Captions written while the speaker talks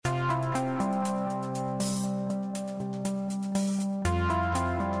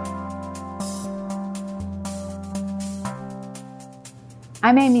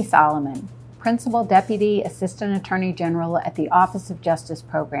I'm Amy Solomon, Principal Deputy Assistant Attorney General at the Office of Justice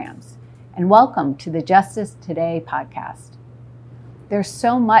Programs, and welcome to the Justice Today podcast. There's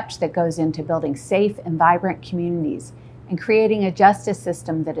so much that goes into building safe and vibrant communities and creating a justice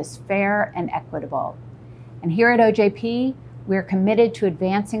system that is fair and equitable. And here at OJP, we're committed to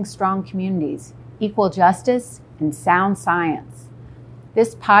advancing strong communities, equal justice, and sound science.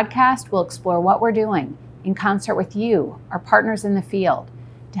 This podcast will explore what we're doing in concert with you, our partners in the field,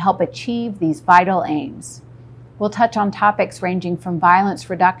 to help achieve these vital aims. We'll touch on topics ranging from violence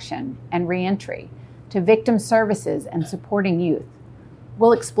reduction and reentry to victim services and supporting youth.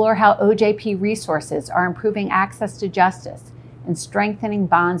 We'll explore how OJP resources are improving access to justice and strengthening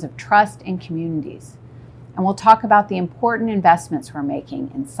bonds of trust in communities. And we'll talk about the important investments we're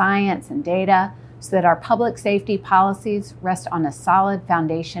making in science and data so that our public safety policies rest on a solid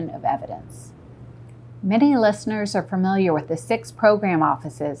foundation of evidence. Many listeners are familiar with the 6 program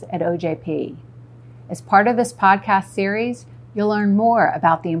offices at OJP. As part of this podcast series, you'll learn more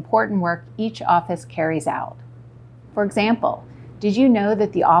about the important work each office carries out. For example, did you know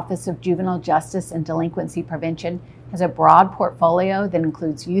that the Office of Juvenile Justice and Delinquency Prevention has a broad portfolio that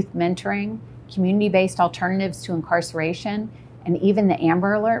includes youth mentoring, community-based alternatives to incarceration, and even the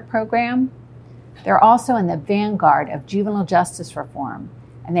Amber Alert program? They're also in the vanguard of juvenile justice reform,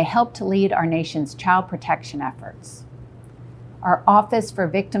 and they help to lead our nation's child protection efforts. Our Office for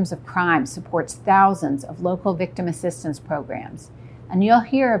Victims of Crime supports thousands of local victim assistance programs, and you'll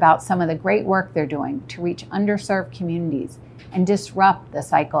hear about some of the great work they're doing to reach underserved communities and disrupt the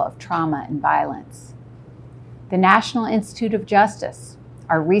cycle of trauma and violence. The National Institute of Justice,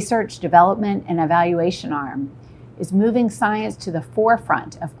 our research, development, and evaluation arm, is moving science to the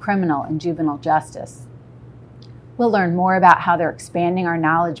forefront of criminal and juvenile justice. We'll learn more about how they're expanding our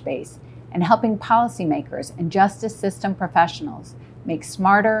knowledge base and helping policymakers and justice system professionals make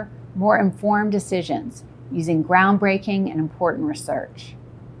smarter, more informed decisions using groundbreaking and important research.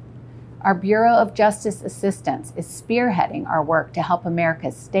 Our Bureau of Justice Assistance is spearheading our work to help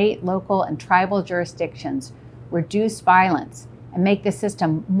America's state, local, and tribal jurisdictions reduce violence and make the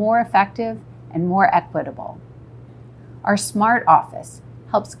system more effective and more equitable. Our SMART office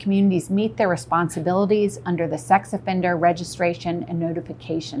helps communities meet their responsibilities under the Sex Offender Registration and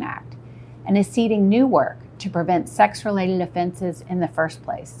Notification Act, and is seeding new work to prevent sex-related offenses in the first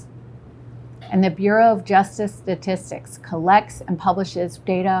place. And the Bureau of Justice Statistics collects and publishes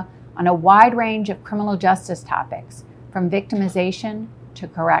data on a wide range of criminal justice topics, from victimization to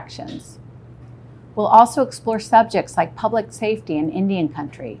corrections. We'll also explore subjects like public safety in Indian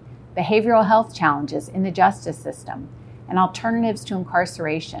country, behavioral health challenges in the justice system, and alternatives to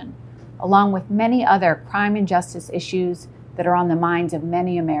incarceration, along with many other crime and justice issues that are on the minds of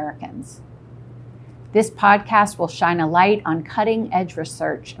many Americans. This podcast will shine a light on cutting-edge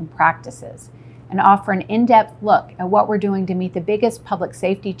research and practices and offer an in-depth look at what we're doing to meet the biggest public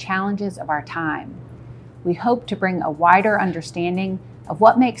safety challenges of our time. We hope to bring a wider understanding of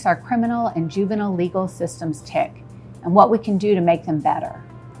what makes our criminal and juvenile legal systems tick and what we can do to make them better.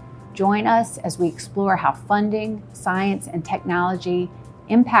 Join us as we explore how funding, science, and technology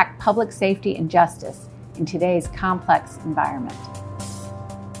impact public safety and justice in today's complex environment.